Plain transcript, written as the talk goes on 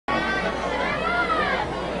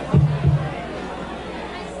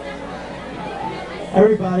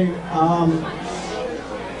Everybody,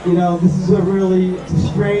 you know, this is it's a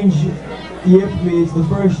strange year for me. It's the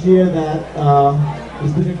first year that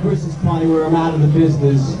there's been a Christmas party where I'm out of the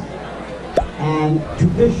business. And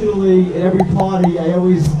traditionally, at every party, I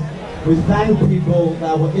always would thank people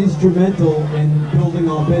that were instrumental in building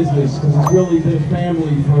our business, because it's really been a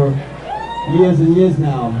family for years and years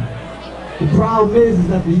now. The problem is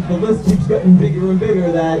that the list keeps getting bigger and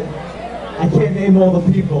bigger, that I can't name all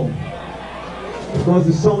the people, because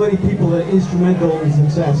there's so many people that are instrumental in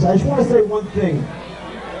success. I just want to say one thing,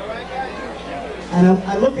 and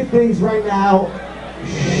I look at things right now.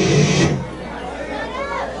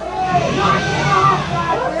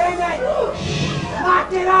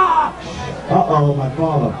 Knock it off! Uh-oh, my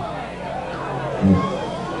father.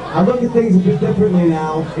 I look at things a bit differently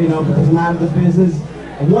now, you know, because I'm out of the business.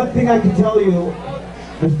 And one thing I can tell you,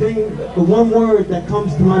 the one word that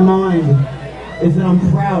comes to my mind is that I'm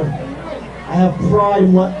proud. I have pride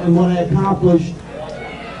in what I accomplished.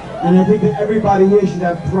 And I think that everybody here should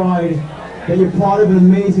have pride that you're part of an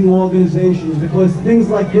amazing organization, because things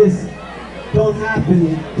like this don't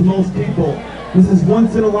happen to most people. This is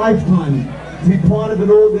once in a lifetime to be part of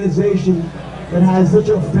an organization that has such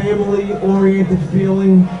a family-oriented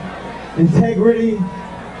feeling, integrity,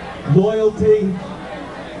 loyalty.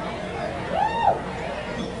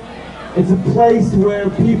 It's a place where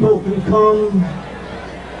people can come.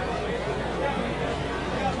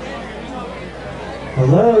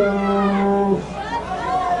 Hello?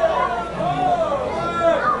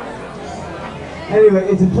 Anyway,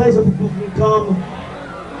 it's a place where people can come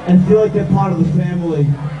and feel like they're part of the family.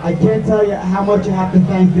 I can't tell you how much I have to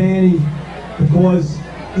thank Danny, because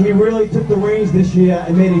he really took the reins this year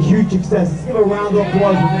and made a huge success. Let's give a round of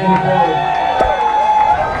applause for Danny.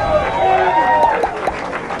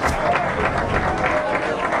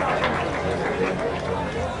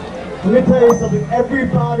 Let me tell you something,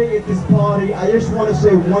 everybody at this party, I just want to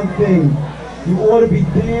say one thing. You ought to be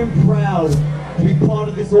damn proud to be part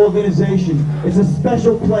of this organization. It's a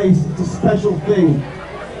special place, it's a special thing.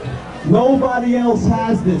 Nobody else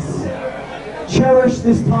has this. Cherish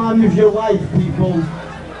this time of your life, people.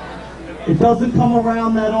 It doesn't come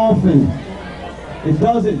around that often. It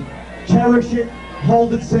doesn't. Cherish it,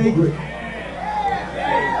 hold it sacred.